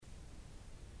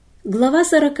Глава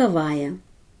 40.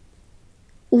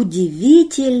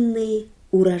 Удивительный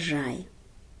урожай.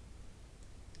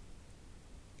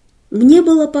 Мне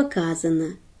было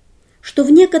показано, что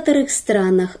в некоторых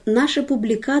странах наши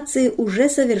публикации уже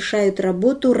совершают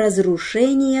работу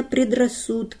разрушения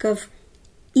предрассудков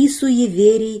и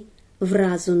суеверий в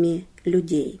разуме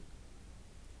людей.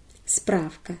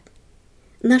 Справка.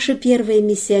 Наши первые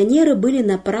миссионеры были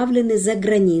направлены за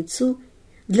границу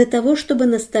для того, чтобы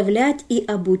наставлять и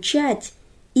обучать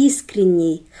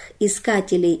искренних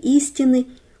искателей истины,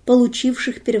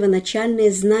 получивших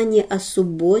первоначальные знания о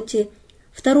субботе,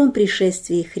 втором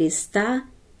пришествии Христа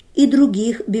и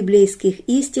других библейских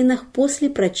истинах после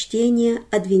прочтения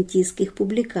адвентистских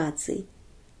публикаций.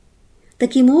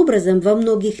 Таким образом, во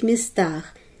многих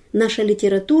местах наша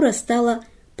литература стала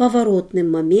поворотным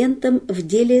моментом в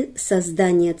деле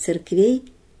создания церквей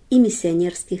и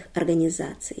миссионерских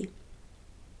организаций.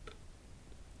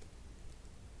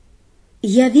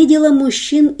 Я видела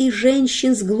мужчин и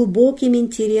женщин с глубоким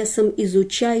интересом,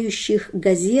 изучающих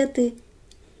газеты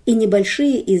и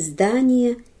небольшие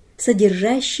издания,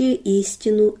 содержащие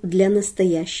истину для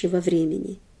настоящего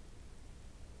времени.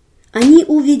 Они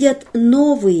увидят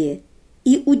новые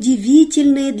и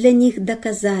удивительные для них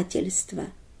доказательства.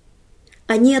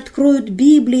 Они откроют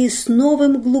Библии с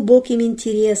новым глубоким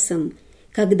интересом,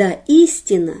 когда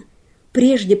истина,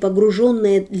 прежде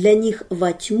погруженная для них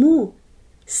во тьму,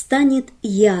 станет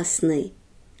ясной,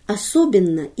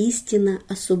 особенно истина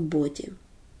о субботе.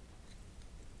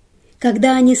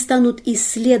 Когда они станут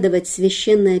исследовать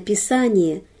Священное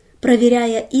Писание,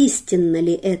 проверяя, истинно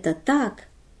ли это так,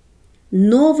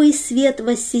 новый свет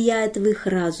воссияет в их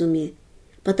разуме,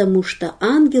 потому что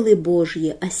ангелы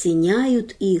Божьи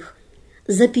осеняют их,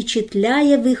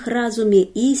 запечатляя в их разуме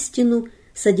истину,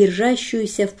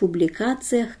 содержащуюся в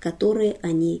публикациях, которые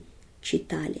они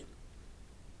читали.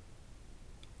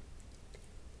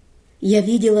 Я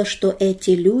видела, что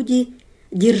эти люди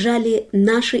держали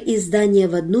наши издания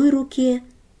в одной руке,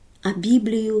 а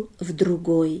Библию в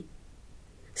другой.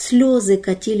 Слезы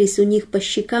катились у них по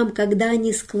щекам, когда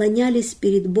они склонялись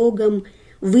перед Богом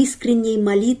в искренней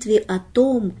молитве о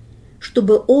том,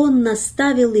 чтобы Он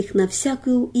наставил их на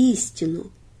всякую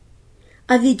истину.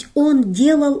 А ведь Он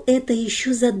делал это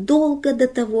еще задолго до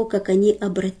того, как они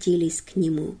обратились к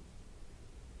Нему.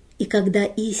 И когда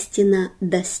истина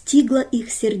достигла их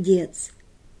сердец,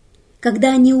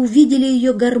 когда они увидели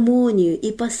ее гармонию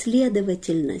и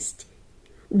последовательность,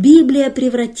 Библия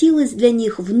превратилась для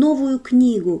них в новую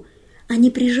книгу, они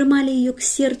прижимали ее к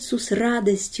сердцу с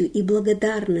радостью и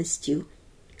благодарностью,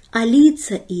 а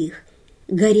лица их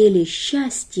горели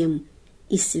счастьем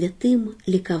и святым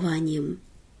ликованием.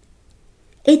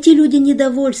 Эти люди не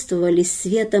довольствовались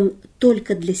светом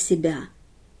только для себя.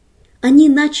 Они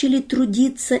начали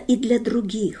трудиться и для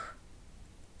других.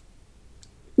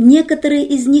 Некоторые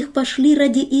из них пошли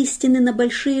ради истины на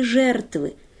большие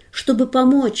жертвы, чтобы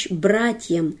помочь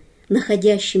братьям,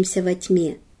 находящимся во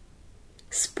тьме.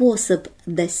 Способ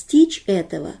достичь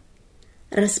этого –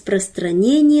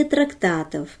 распространение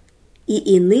трактатов и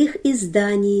иных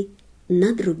изданий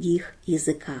на других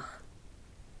языках.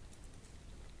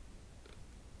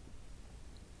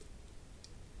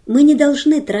 Мы не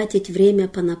должны тратить время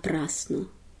понапрасну.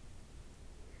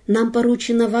 Нам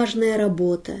поручена важная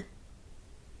работа.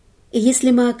 И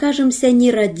если мы окажемся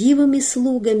нерадивыми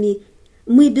слугами,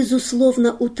 мы,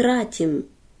 безусловно, утратим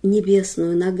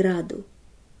небесную награду.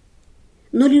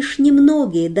 Но лишь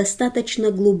немногие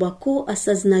достаточно глубоко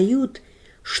осознают,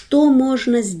 что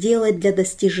можно сделать для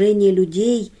достижения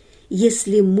людей,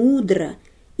 если мудро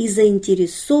и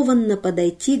заинтересованно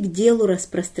подойти к делу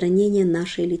распространения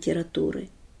нашей литературы.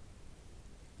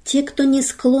 Те, кто не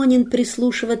склонен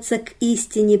прислушиваться к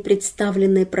истине,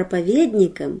 представленной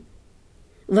проповедником,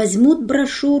 возьмут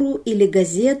брошюру или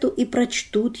газету и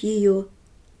прочтут ее.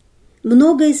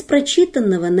 Многое из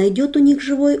прочитанного найдет у них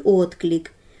живой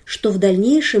отклик, что в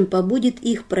дальнейшем побудит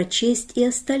их прочесть и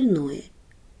остальное.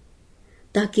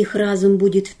 Так их разум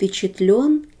будет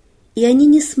впечатлен, и они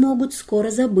не смогут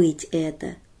скоро забыть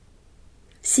это.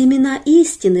 Семена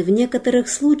истины в некоторых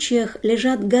случаях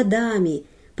лежат годами,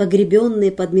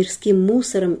 погребенные под мирским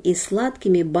мусором и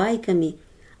сладкими байками,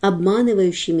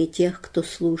 обманывающими тех, кто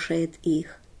слушает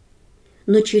их.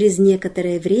 Но через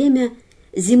некоторое время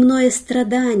земное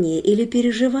страдание или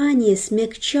переживание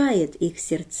смягчает их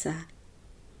сердца,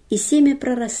 и семя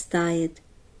прорастает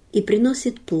и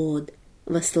приносит плод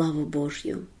во славу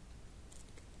Божью.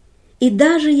 И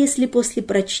даже если после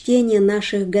прочтения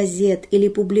наших газет или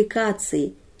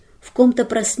публикаций в ком-то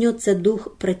проснется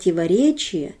дух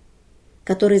противоречия,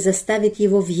 который заставит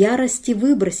его в ярости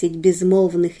выбросить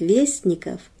безмолвных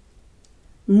вестников,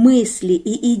 мысли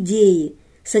и идеи,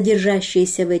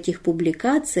 содержащиеся в этих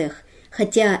публикациях,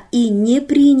 хотя и не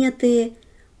принятые,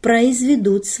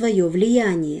 произведут свое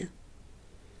влияние.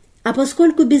 А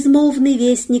поскольку безмолвный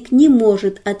вестник не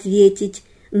может ответить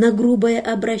на грубое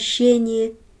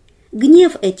обращение,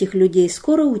 гнев этих людей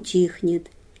скоро утихнет,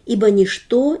 ибо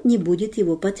ничто не будет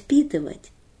его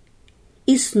подпитывать.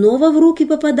 И снова в руки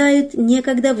попадают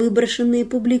некогда выброшенные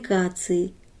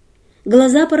публикации.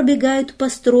 Глаза пробегают по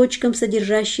строчкам,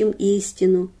 содержащим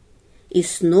истину, и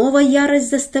снова ярость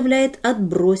заставляет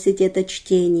отбросить это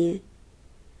чтение.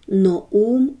 Но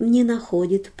ум не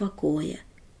находит покоя.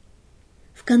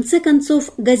 В конце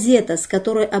концов, газета, с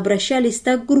которой обращались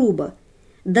так грубо,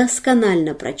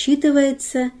 досконально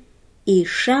прочитывается, и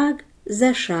шаг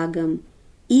за шагом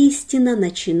истина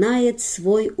начинает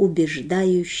свой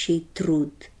убеждающий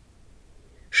труд.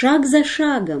 Шаг за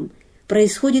шагом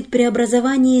происходит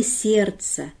преобразование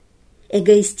сердца,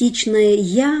 эгоистичное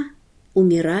 «я»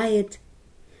 умирает,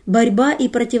 борьба и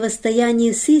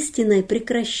противостояние с истиной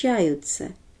прекращаются.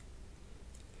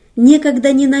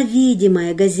 Некогда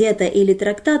ненавидимая газета или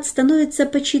трактат становится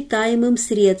почитаемым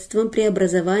средством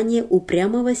преобразования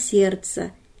упрямого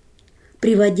сердца,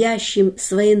 приводящим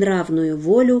своенравную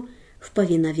волю в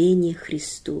повиновение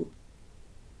Христу.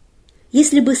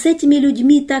 Если бы с этими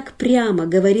людьми так прямо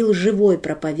говорил живой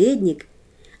проповедник,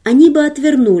 они бы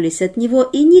отвернулись от него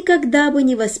и никогда бы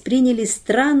не восприняли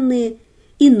странные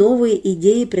и новые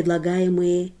идеи,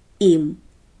 предлагаемые им.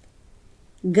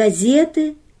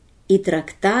 Газеты и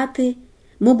трактаты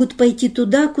могут пойти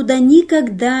туда, куда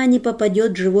никогда не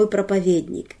попадет живой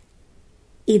проповедник.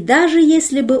 И даже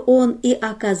если бы он и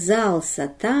оказался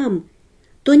там,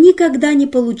 то никогда не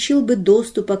получил бы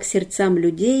доступа к сердцам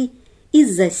людей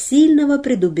из-за сильного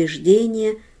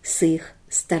предубеждения с их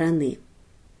стороны.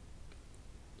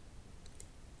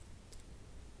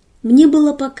 Мне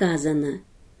было показано,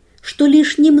 что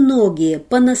лишь немногие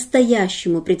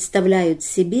по-настоящему представляют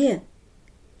себе,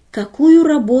 какую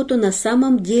работу на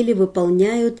самом деле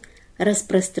выполняют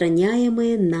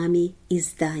распространяемые нами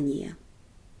издания.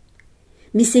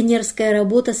 Миссионерская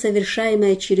работа,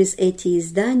 совершаемая через эти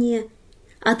издания,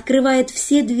 открывает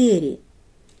все двери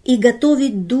и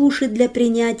готовит души для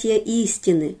принятия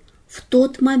истины в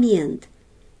тот момент,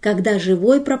 когда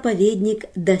живой проповедник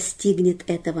достигнет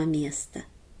этого места.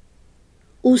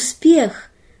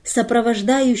 Успех,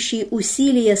 сопровождающий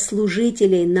усилия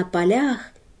служителей на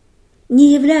полях,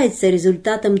 не является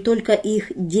результатом только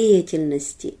их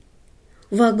деятельности.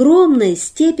 В огромной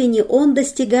степени он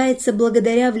достигается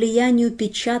благодаря влиянию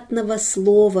печатного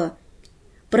слова,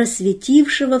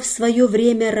 просветившего в свое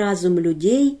время разум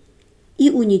людей и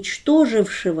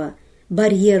уничтожившего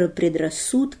барьеры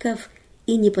предрассудков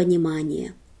и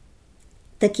непонимания.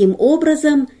 Таким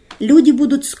образом, люди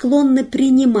будут склонны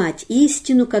принимать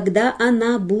истину, когда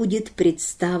она будет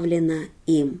представлена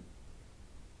им.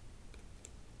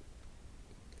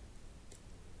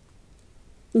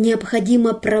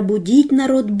 Необходимо пробудить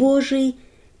народ Божий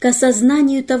к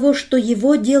осознанию того, что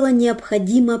его дело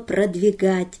необходимо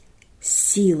продвигать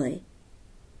силой.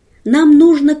 Нам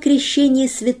нужно крещение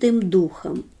Святым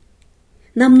Духом.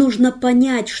 Нам нужно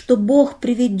понять, что Бог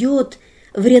приведет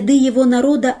в ряды Его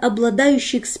народа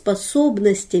обладающих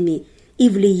способностями и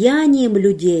влиянием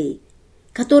людей,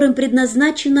 которым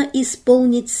предназначено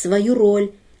исполнить свою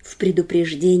роль в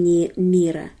предупреждении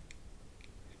мира.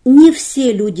 Не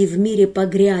все люди в мире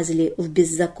погрязли в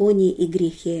беззаконии и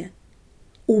грехе.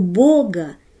 У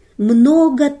Бога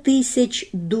много тысяч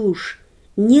душ,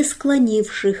 не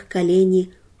склонивших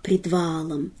колени пред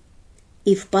Ваалом.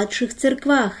 И в падших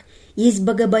церквах есть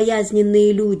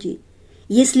богобоязненные люди.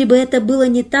 Если бы это было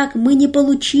не так, мы не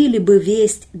получили бы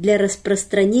весть для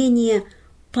распространения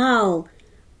 «Пал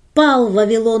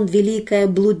Вавилон, великая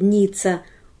блудница,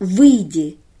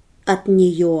 выйди от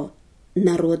нее,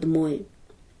 народ мой».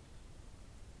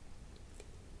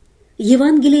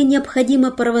 Евангелие необходимо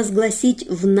провозгласить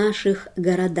в наших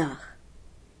городах.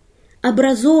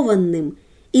 Образованным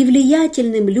и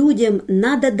влиятельным людям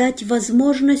надо дать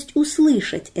возможность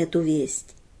услышать эту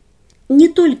весть. Не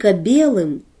только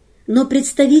белым, но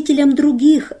представителям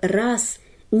других рас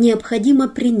необходимо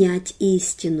принять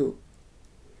истину.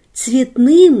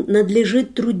 Цветным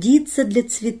надлежит трудиться для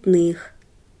цветных,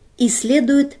 и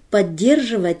следует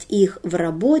поддерживать их в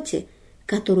работе,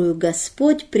 которую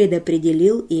Господь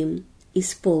предопределил им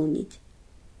исполнить.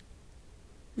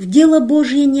 В дело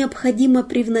Божье необходимо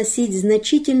привносить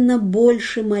значительно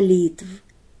больше молитв,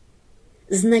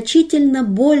 значительно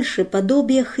больше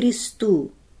подобия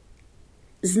Христу,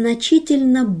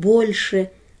 значительно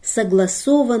больше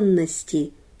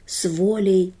согласованности с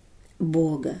волей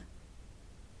Бога.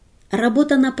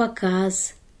 Работа на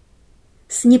показ,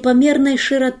 с непомерной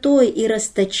широтой и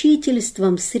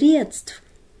расточительством средств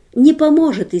не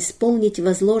поможет исполнить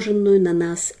возложенную на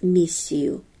нас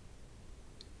миссию.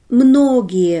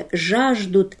 Многие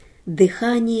жаждут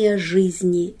дыхания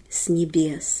жизни с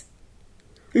небес.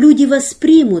 Люди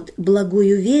воспримут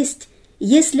благую весть,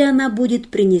 если она будет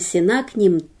принесена к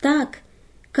ним так,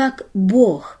 как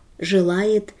Бог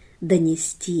желает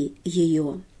донести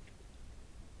ее.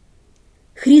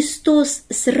 Христос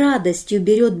с радостью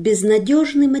берет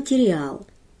безнадежный материал,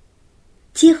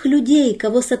 тех людей,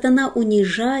 кого сатана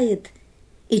унижает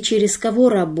и через кого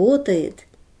работает,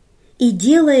 и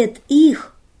делает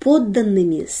их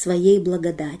подданными своей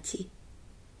благодати.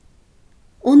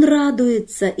 Он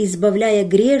радуется, избавляя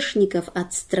грешников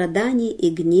от страданий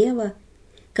и гнева,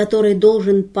 который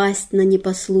должен пасть на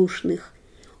непослушных.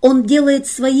 Он делает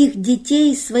своих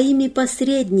детей своими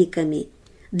посредниками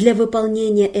для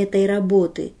выполнения этой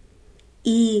работы,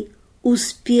 и,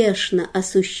 успешно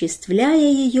осуществляя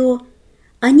ее,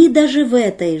 они даже в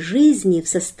этой жизни в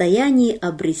состоянии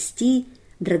обрести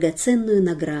драгоценную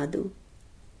награду.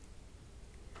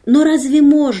 Но разве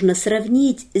можно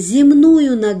сравнить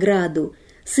земную награду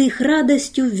с их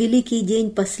радостью в великий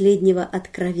день последнего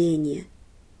откровения?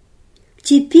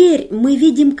 Теперь мы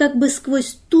видим как бы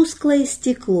сквозь тусклое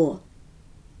стекло,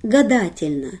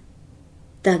 гадательно,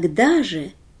 тогда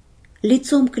же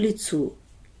лицом к лицу.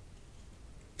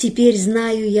 Теперь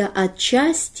знаю я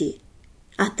отчасти,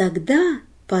 а тогда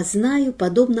познаю,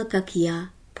 подобно как я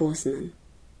познан.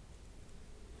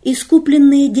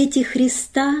 Искупленные дети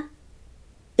Христа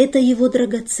 – это Его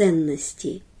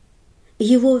драгоценности,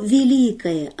 Его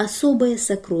великое, особое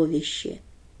сокровище.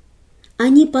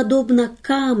 Они подобно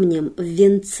камням в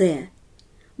венце,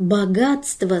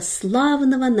 богатство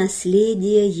славного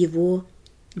наследия Его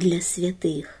для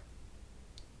святых.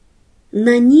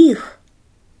 На них,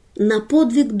 на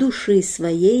подвиг души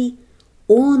своей,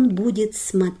 Он будет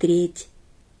смотреть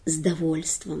с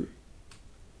довольством.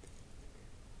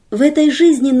 В этой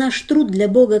жизни наш труд для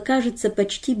Бога кажется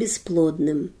почти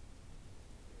бесплодным.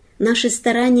 Наши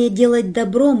старания делать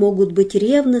добро могут быть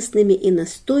ревностными и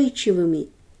настойчивыми,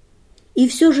 и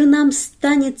все же нам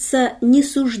станется не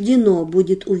суждено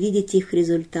будет увидеть их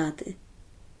результаты.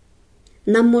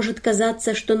 Нам может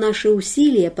казаться, что наши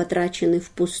усилия потрачены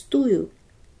впустую,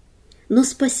 но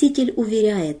Спаситель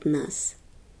уверяет нас: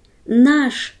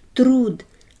 наш труд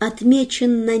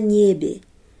отмечен на небе,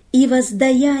 и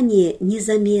воздаяние не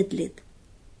замедлит.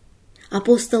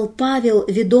 Апостол Павел,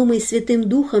 ведомый Святым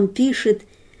Духом, пишет: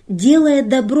 «Делая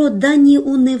добро, да не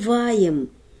унываем,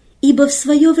 ибо в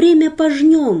свое время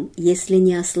пожнем, если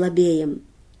не ослабеем».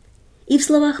 И в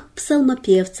словах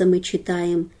псалмопевца мы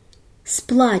читаем: «С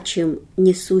плачем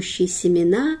несущий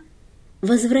семена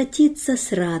возвратится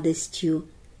с радостью,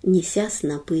 неся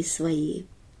снопы свои».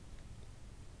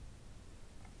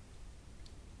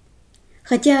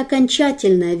 Хотя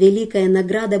окончательная великая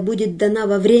награда будет дана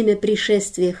во время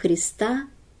пришествия Христа,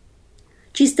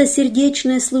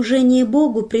 чистосердечное служение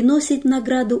Богу приносит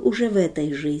награду уже в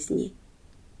этой жизни.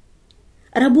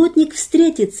 Работник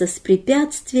встретится с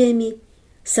препятствиями,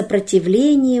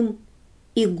 сопротивлением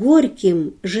и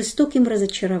горьким, жестоким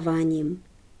разочарованием.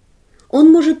 Он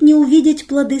может не увидеть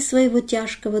плоды своего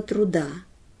тяжкого труда.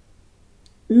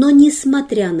 Но,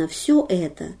 несмотря на все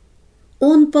это,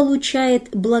 он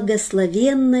получает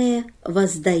благословенное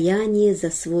воздаяние за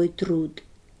свой труд.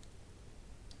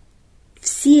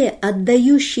 Все,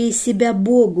 отдающие себя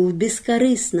Богу в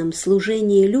бескорыстном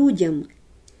служении людям,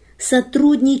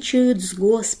 сотрудничают с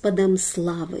Господом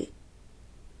славы.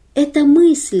 Эта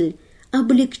мысль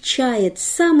облегчает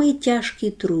самый тяжкий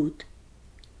труд,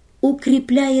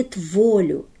 укрепляет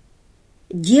волю,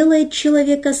 делает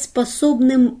человека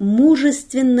способным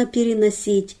мужественно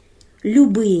переносить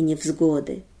любые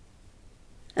невзгоды.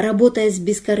 Работая с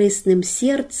бескорыстным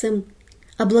сердцем,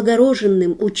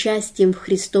 облагороженным участием в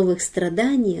Христовых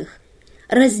страданиях,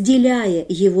 разделяя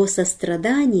Его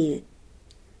сострадание,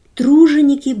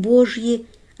 труженики Божьи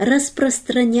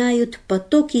распространяют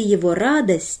потоки Его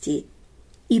радости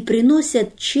и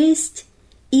приносят честь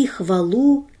и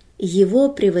хвалу Его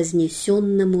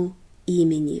превознесенному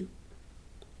имени.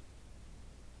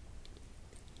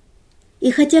 И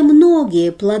хотя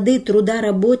многие плоды труда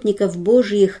работников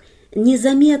Божьих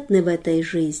незаметны в этой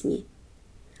жизни,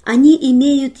 они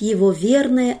имеют Его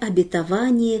верное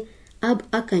обетование об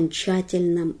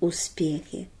окончательном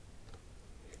успехе.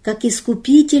 Как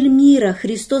Искупитель мира,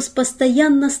 Христос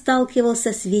постоянно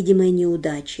сталкивался с видимой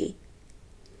неудачей.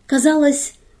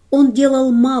 Казалось, Он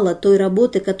делал мало той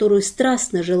работы, которую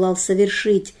страстно желал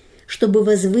совершить, чтобы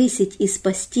возвысить и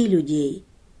спасти людей.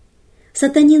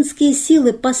 Сатанинские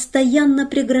силы постоянно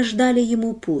преграждали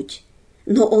Ему путь,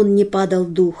 но он не падал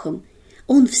духом.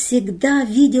 Он всегда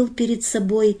видел перед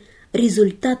собой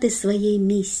результаты своей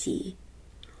миссии.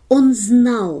 Он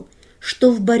знал,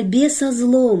 что в борьбе со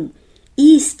злом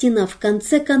истина в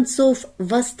конце концов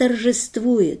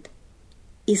восторжествует,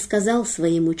 и сказал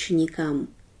своим ученикам: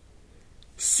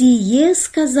 «Сие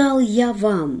сказал я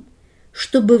вам,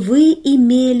 чтобы вы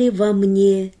имели во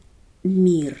мне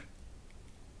мир.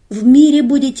 В мире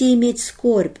будете иметь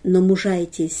скорбь, но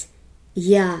мужайтесь,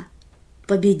 я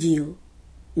победил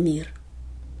мир».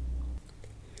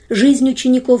 Жизнь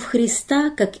учеников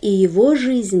Христа, как и его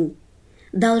жизнь,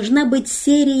 должна быть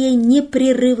серией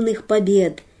непрерывных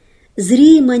побед,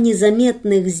 зримо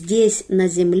незаметных здесь, на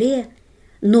земле,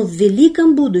 но в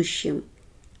великом будущем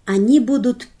они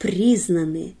будут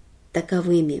признаны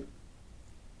таковыми.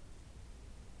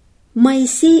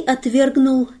 Моисей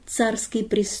отвергнул царский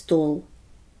престол.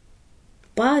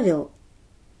 Павел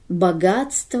 –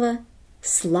 богатство,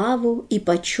 славу и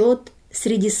почет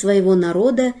среди своего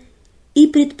народа и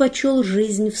предпочел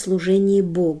жизнь в служении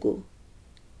Богу.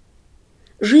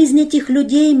 Жизнь этих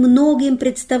людей многим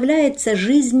представляется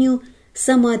жизнью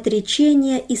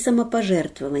самоотречения и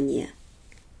самопожертвования.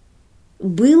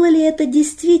 Было ли это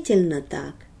действительно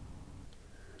так?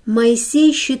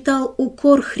 Моисей считал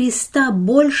укор Христа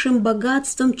большим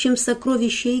богатством, чем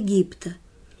сокровища Египта,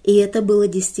 и это было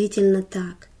действительно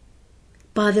так.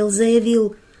 Павел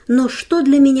заявил: «Но что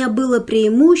для меня было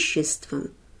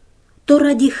преимуществом, то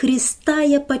ради Христа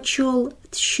я почел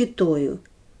тщетою,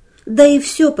 да и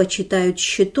все почитаю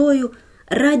тщетою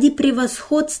ради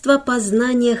превосходства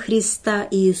познания Христа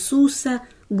Иисуса,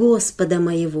 Господа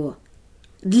моего.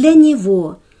 Для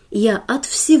Него я от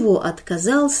всего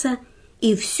отказался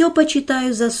и все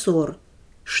почитаю за ссор,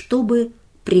 чтобы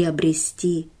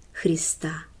приобрести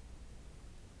Христа».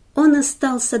 Он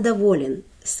остался доволен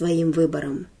своим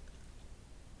выбором.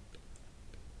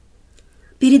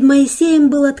 Перед Моисеем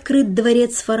был открыт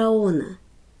дворец фараона.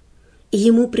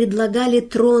 Ему предлагали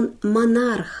трон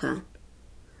монарха,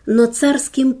 но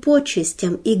царским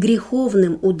почестям и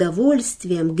греховным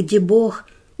удовольствиям, где Бог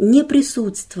не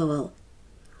присутствовал,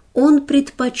 он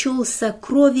предпочел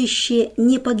сокровище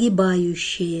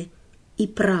непогибающее и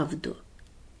правду.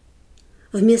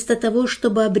 Вместо того,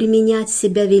 чтобы обременять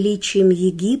себя величием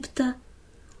Египта,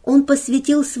 он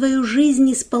посвятил свою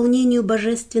жизнь исполнению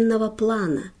божественного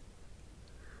плана.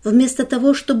 Вместо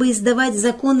того, чтобы издавать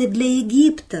законы для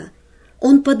Египта,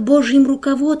 он под Божьим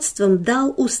руководством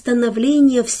дал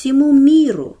установление всему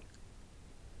миру.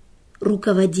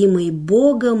 Руководимый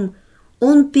Богом,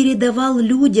 он передавал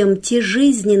людям те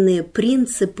жизненные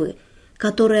принципы,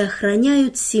 которые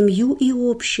охраняют семью и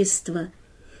общество,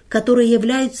 которые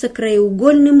являются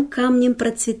краеугольным камнем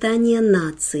процветания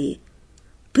нации,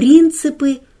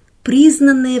 принципы,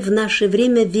 признанные в наше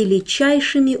время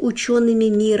величайшими учеными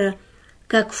мира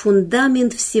как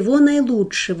фундамент всего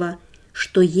наилучшего,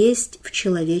 что есть в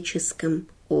человеческом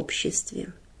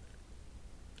обществе.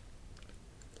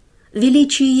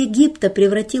 Величие Египта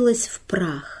превратилось в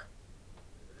прах.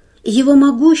 Его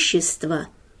могущество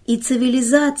и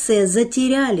цивилизация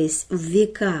затерялись в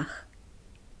веках,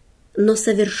 но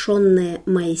совершенное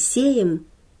Моисеем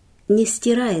не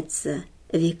стирается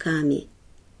веками.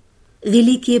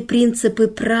 Великие принципы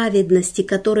праведности,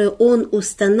 которые он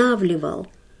устанавливал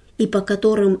и по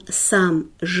которым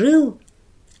сам жил,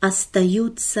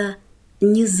 остаются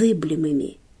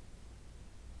незыблемыми.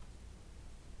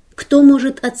 Кто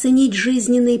может оценить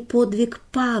жизненный подвиг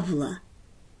Павла?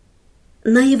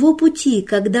 На его пути,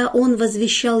 когда он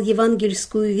возвещал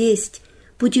евангельскую весть,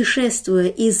 путешествуя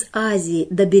из Азии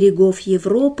до берегов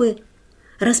Европы,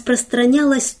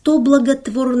 распространялось то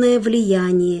благотворное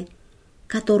влияние,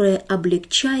 которое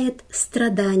облегчает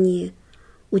страдания,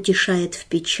 утешает в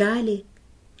печали,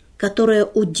 которое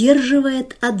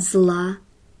удерживает от зла,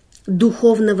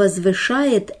 духовно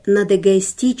возвышает над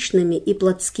эгоистичными и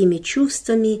плотскими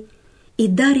чувствами и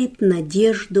дарит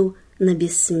надежду на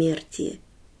бессмертие.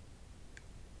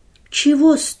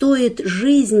 Чего стоит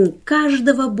жизнь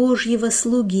каждого Божьего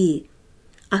слуги,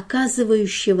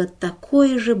 оказывающего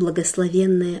такое же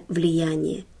благословенное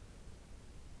влияние?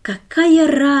 Какая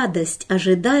радость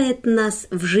ожидает нас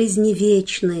в жизни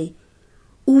вечной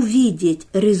увидеть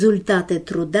результаты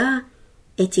труда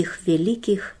этих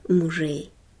великих мужей.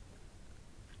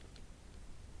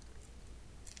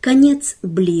 Конец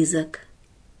близок.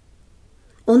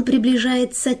 Он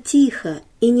приближается тихо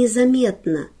и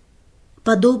незаметно,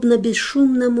 подобно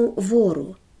бесшумному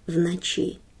вору в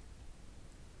ночи.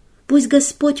 Пусть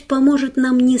Господь поможет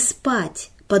нам не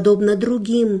спать, подобно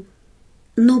другим,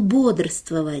 но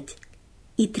бодрствовать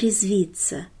и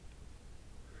трезвиться.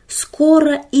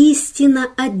 Скоро истина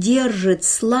одержит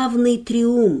славный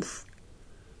триумф.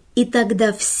 И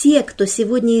тогда все, кто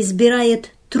сегодня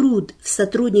избирает труд в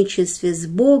сотрудничестве с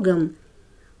Богом,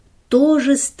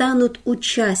 тоже станут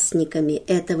участниками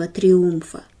этого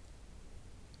триумфа.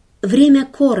 Время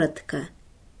коротко.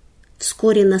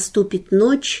 Вскоре наступит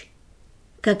ночь,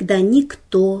 когда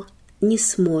никто не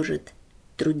сможет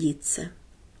трудиться.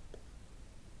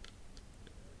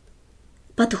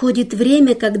 Подходит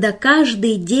время, когда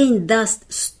каждый день даст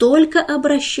столько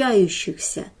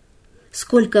обращающихся,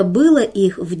 сколько было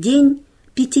их в день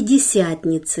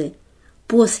Пятидесятницы,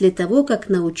 после того, как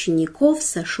на учеников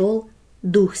сошел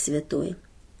Дух Святой.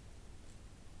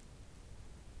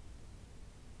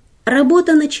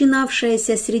 Работа,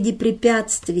 начинавшаяся среди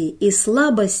препятствий и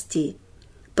слабостей,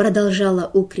 продолжала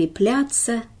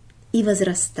укрепляться и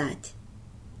возрастать.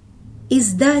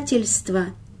 Издательство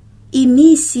и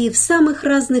миссии в самых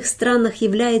разных странах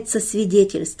являются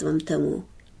свидетельством тому.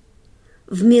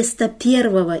 Вместо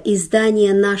первого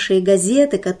издания нашей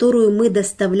газеты, которую мы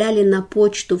доставляли на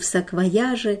почту в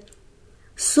саквояже,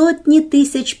 сотни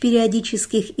тысяч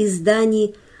периодических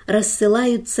изданий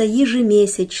рассылаются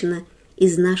ежемесячно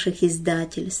из наших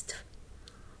издательств.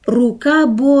 Рука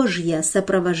Божья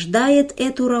сопровождает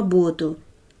эту работу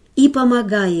и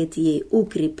помогает ей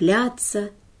укрепляться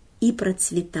и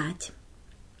процветать.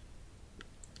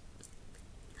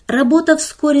 Работа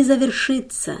вскоре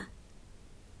завершится.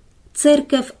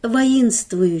 Церковь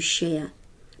воинствующая,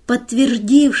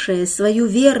 подтвердившая свою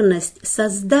верность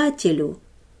Создателю,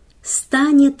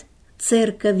 станет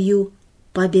церковью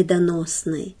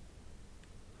победоносной.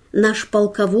 Наш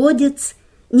полководец,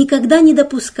 никогда не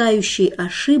допускающий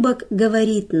ошибок,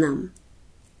 говорит нам: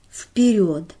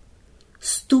 «Вперед!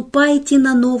 Ступайте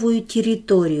на новую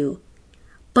территорию,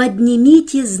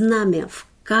 поднимите знамя в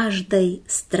каждой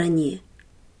стране.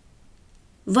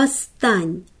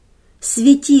 Восстань,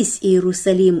 светись,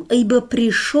 Иерусалим, ибо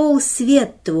пришел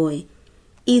свет твой,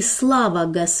 и слава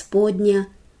Господня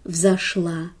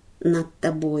взошла над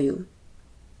тобою».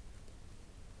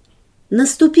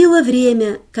 Наступило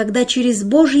время, когда через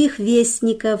Божьих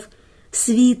вестников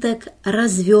свиток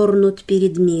развернут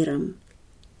перед миром.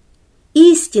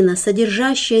 Истина,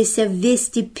 содержащаяся в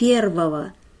вести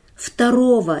первого,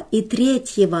 второго и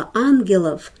третьего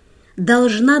ангелов,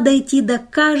 должна дойти до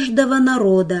каждого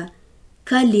народа,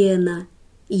 колена,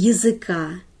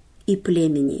 языка и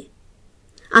племени.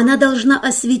 Она должна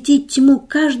осветить тьму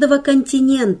каждого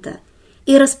континента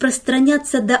и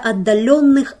распространяться до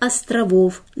отдаленных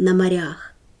островов на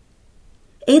морях.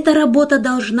 Эта работа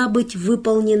должна быть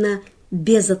выполнена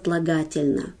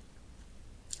безотлагательно.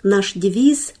 Наш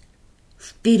девиз –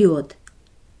 «Вперед!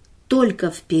 Только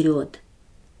вперед!»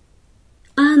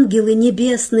 Ангелы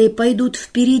небесные пойдут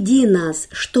впереди нас,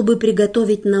 чтобы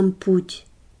приготовить нам путь.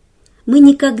 Мы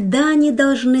никогда не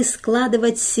должны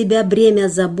складывать с себя бремя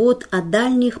забот о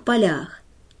дальних полях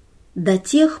до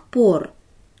тех пор,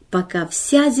 пока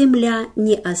вся земля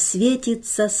не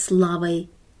осветится славой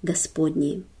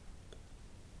Господней.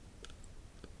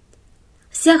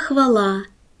 Вся хвала,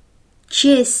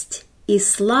 честь и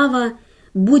слава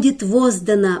будет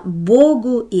воздана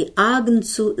Богу и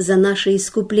Агнцу за наше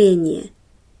искупление,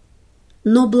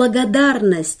 но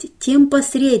благодарность тем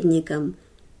посредникам,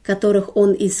 которых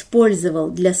Он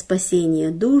использовал для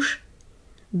спасения душ,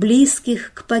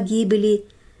 близких к погибели,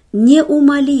 не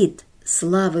умалит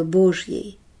славы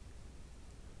Божьей.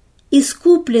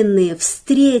 Искупленные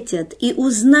встретят и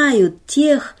узнают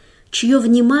тех, чье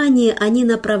внимание они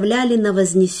направляли на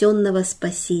вознесенного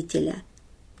Спасителя.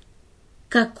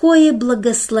 Какое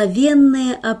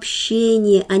благословенное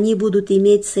общение они будут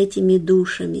иметь с этими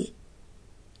душами!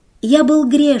 «Я был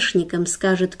грешником», —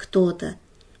 скажет кто-то,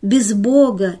 «без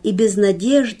Бога и без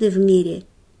надежды в мире,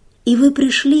 и вы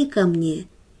пришли ко мне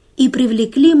и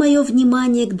привлекли мое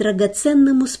внимание к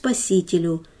драгоценному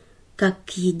Спасителю, как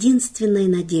к единственной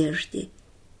надежде.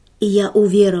 И я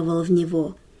уверовал в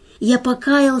Него, я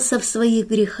покаялся в своих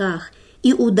грехах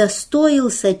и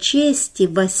удостоился чести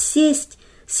воссесть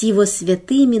с Его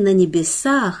святыми на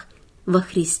небесах во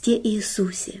Христе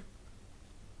Иисусе».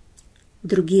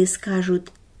 Другие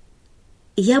скажут: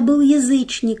 «Я был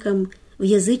язычником в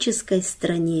языческой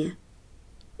стране.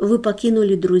 Вы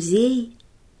покинули друзей,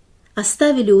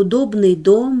 оставили удобный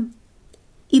дом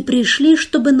и пришли,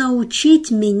 чтобы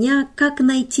научить меня, как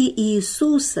найти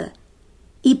Иисуса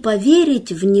и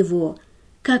поверить в Него,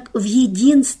 как в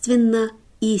единственно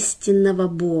истинного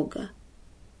Бога.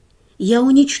 Я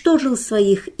уничтожил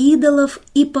своих идолов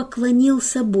и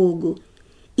поклонился Богу,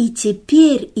 и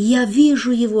теперь я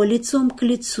вижу Его лицом к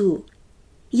лицу.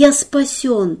 Я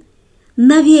спасен,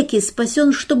 навеки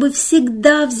спасен, чтобы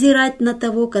всегда взирать на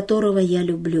того, которого я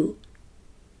люблю».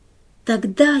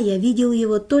 Тогда я видел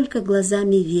Его только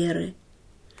глазами веры.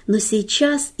 но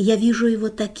сейчас я вижу его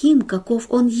таким, каков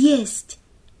он есть.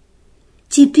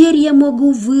 Теперь я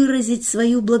могу выразить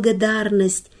свою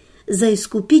благодарность за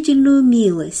искупительную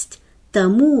милость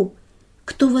тому,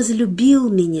 кто возлюбил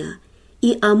меня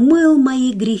и омыл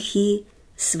мои грехи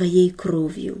своей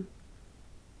кровью.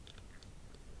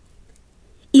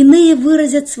 Иные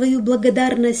выразят свою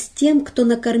благодарность тем, кто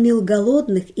накормил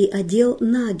голодных и одел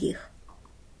нагих.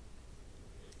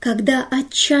 Когда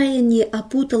отчаяние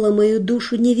опутало мою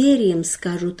душу неверием,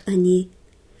 скажут они,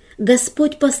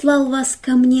 Господь послал вас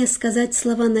ко мне сказать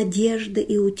слова надежды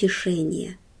и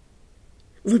утешения.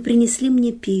 Вы принесли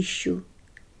мне пищу,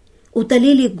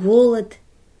 утолили голод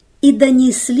и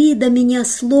донесли до меня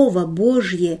Слово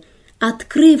Божье,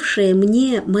 открывшее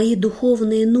мне мои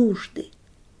духовные нужды.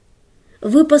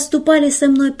 Вы поступали со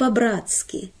мной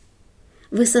по-братски.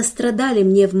 Вы сострадали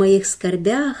мне в моих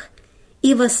скорбях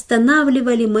и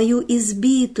восстанавливали мою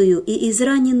избитую и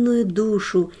израненную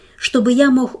душу, чтобы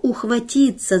я мог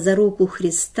ухватиться за руку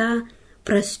Христа,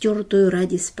 простертую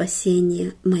ради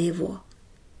спасения моего.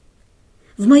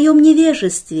 В моем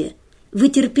невежестве вы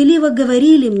терпеливо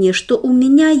говорили мне, что у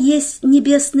меня есть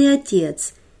Небесный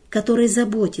Отец, который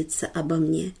заботится обо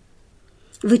мне.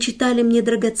 Вы читали мне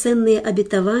драгоценные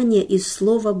обетования из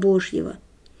Слова Божьего.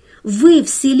 Вы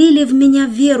вселили в меня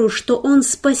веру, что Он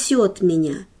спасет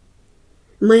меня.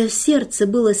 Мое сердце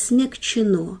было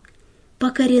смягчено,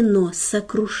 покорено,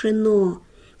 сокрушено,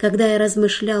 когда я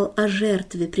размышлял о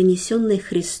жертве, принесенной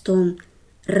Христом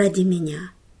ради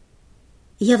меня.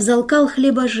 Я взалкал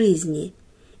хлеба жизни,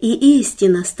 и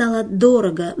истина стала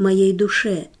дорого моей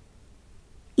душе.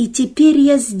 И теперь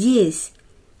я здесь,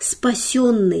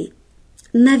 спасенный,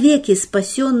 навеки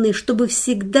спасенный, чтобы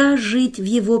всегда жить в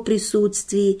Его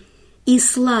присутствии и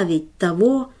славить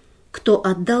того, кто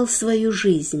отдал свою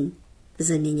жизнь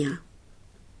за меня.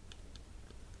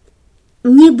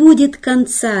 Не будет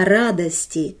конца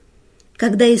радости,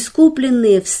 когда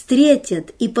искупленные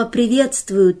встретят и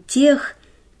поприветствуют тех,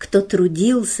 кто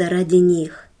трудился ради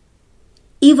них,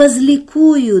 и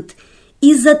возликуют,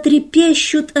 и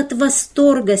затрепещут от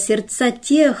восторга сердца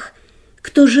тех,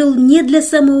 кто жил не для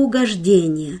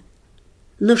самоугождения,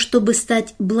 но чтобы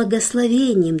стать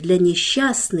благословением для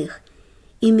несчастных,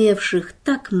 имевших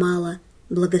так мало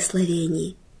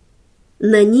благословений.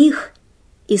 На них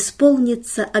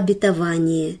исполнится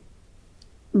обетование.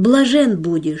 Блажен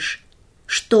будешь,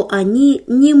 что они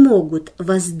не могут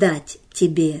воздать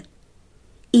тебе,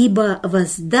 ибо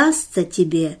воздастся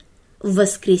тебе в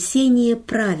воскресение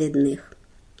праведных.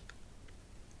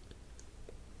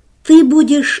 Ты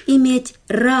будешь иметь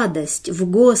радость в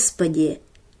Господе,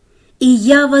 и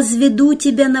я возведу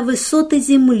тебя на высоты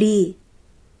земли,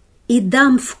 и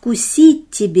дам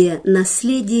вкусить тебе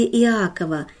наследие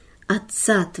Иакова,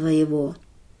 отца твоего.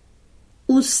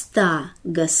 Уста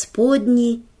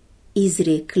Господни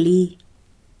изрекли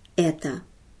это.